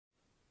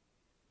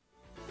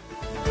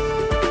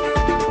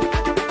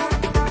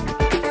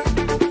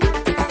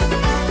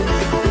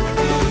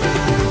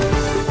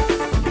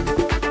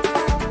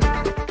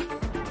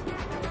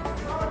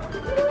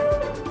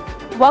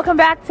Welcome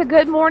back to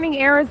Good Morning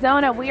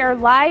Arizona. We are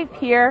live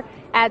here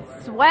at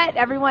Sweat.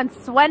 Everyone's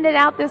sweating it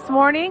out this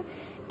morning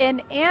in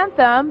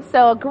Anthem.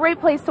 So a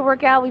great place to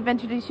work out. We've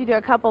introduced you to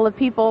a couple of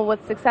people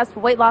with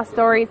successful weight loss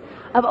stories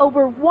of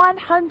over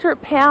 100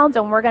 pounds,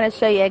 and we're going to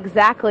show you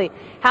exactly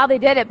how they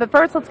did it. But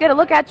first, let's get a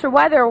look at your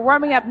weather. We're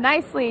warming up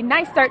nicely.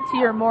 Nice start to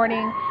your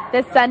morning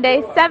this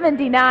Sunday.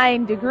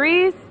 79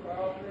 degrees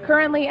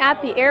currently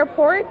at the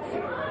airport.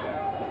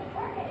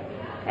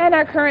 And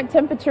our current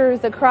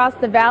temperatures across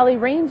the valley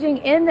ranging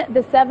in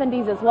the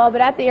 70s as well.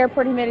 But at the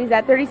airport, humidity is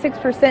at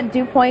 36%,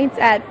 dew points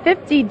at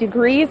 50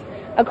 degrees.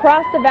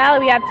 Across the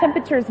valley, we have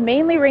temperatures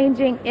mainly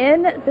ranging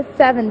in the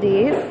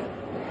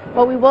 70s.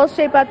 But we will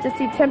shape up to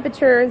see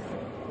temperatures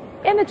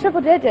in the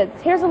triple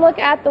digits. Here's a look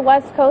at the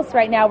west coast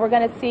right now. We're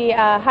going to see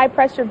high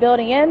pressure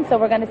building in, so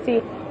we're going to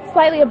see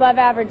slightly above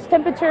average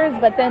temperatures.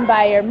 But then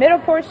by your middle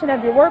portion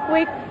of your work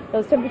week,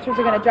 those temperatures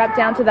are going to drop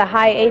down to the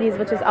high 80s,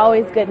 which is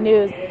always good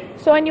news.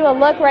 Showing you a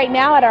look right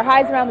now at our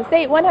highs around the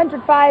state.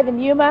 105 in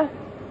Yuma,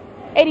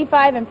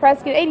 85 in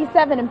Prescott,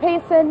 87 in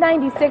Payson,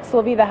 96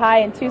 will be the high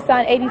in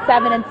Tucson,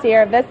 87 in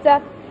Sierra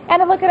Vista.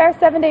 And a look at our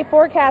 7-day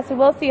forecast. We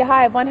will see a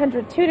high of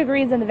 102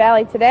 degrees in the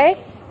valley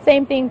today.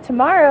 Same thing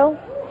tomorrow.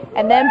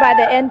 And then by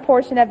the end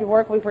portion of your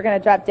work week, we're going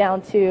to drop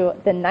down to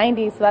the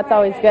 90s, so that's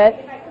always good.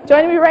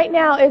 Joining me right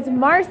now is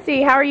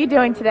Marcy. How are you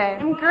doing today?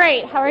 I'm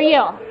great. How are you?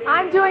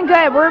 I'm doing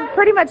good. We're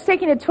pretty much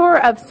taking a tour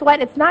of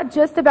Sweat. It's not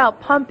just about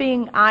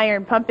pumping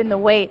iron, pumping the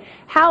weight.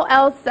 How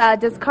else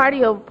does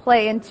cardio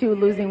play into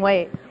losing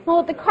weight?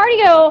 Well, the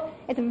cardio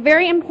is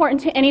very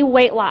important to any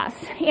weight loss.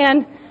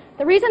 And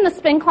the reason the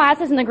spin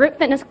classes and the group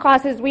fitness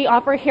classes we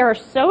offer here are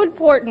so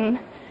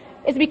important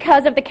is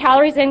because of the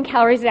calories in,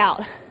 calories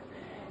out.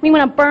 We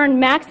want to burn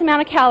max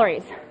amount of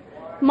calories.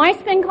 My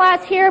spin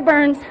class here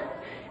burns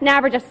an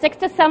average of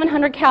 600 to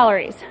 700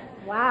 calories.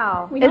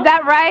 Wow. Is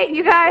that right,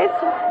 you guys?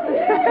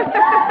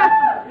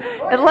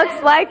 It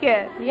looks like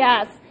it.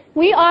 Yes.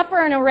 We offer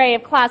an array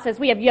of classes.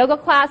 We have yoga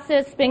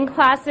classes, spin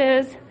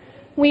classes.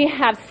 We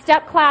have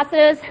step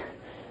classes,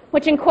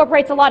 which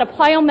incorporates a lot of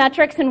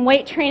plyometrics and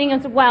weight training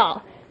as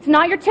well. It's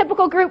not your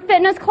typical group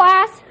fitness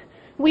class.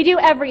 We do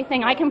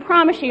everything. I can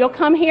promise you, you'll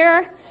come here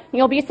and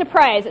you'll be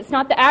surprised. It's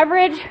not the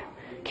average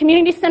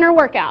community center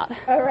workout.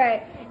 All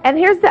right. And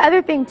here's the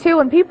other thing, too.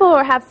 When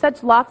people have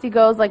such lofty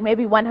goals, like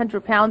maybe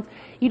 100 pounds,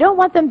 you don't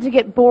want them to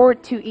get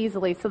bored too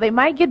easily. So they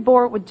might get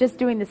bored with just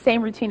doing the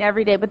same routine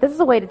every day, but this is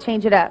a way to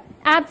change it up.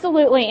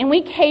 Absolutely. And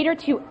we cater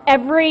to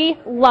every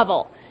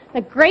level. The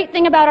great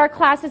thing about our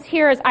classes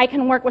here is I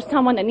can work with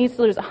someone that needs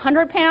to lose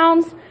 100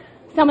 pounds,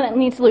 someone that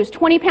needs to lose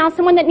 20 pounds,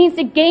 someone that needs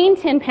to gain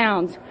 10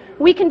 pounds.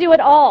 We can do it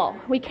all.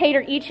 We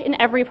cater each and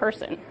every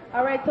person.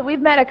 All right, so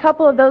we've met a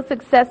couple of those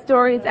success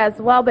stories as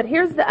well, but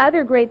here's the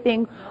other great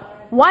thing.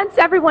 Once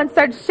everyone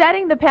starts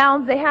shedding the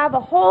pounds, they have a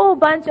whole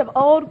bunch of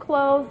old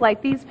clothes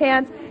like these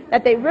pants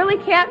that they really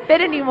can't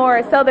fit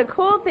anymore. So the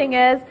cool thing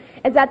is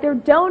that they're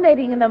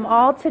donating them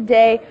all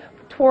today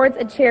towards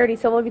a charity.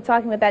 So we'll be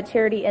talking about that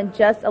charity in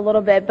just a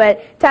little bit.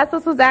 But Tess,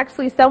 this was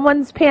actually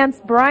someone's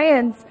pants.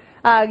 Brian's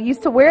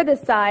used to wear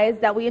this size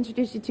that we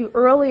introduced you to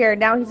earlier.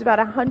 Now he's about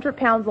 100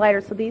 pounds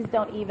lighter, so these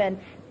don't even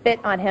fit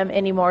on him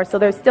anymore. So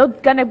they're still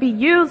going to be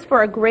used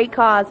for a great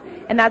cause,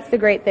 and that's the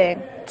great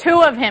thing.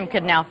 2 of him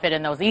could now fit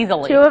in those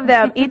easily. 2 of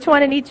them, each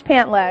one in each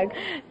pant leg.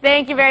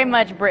 Thank you very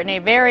much, Brittany.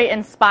 Very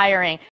inspiring.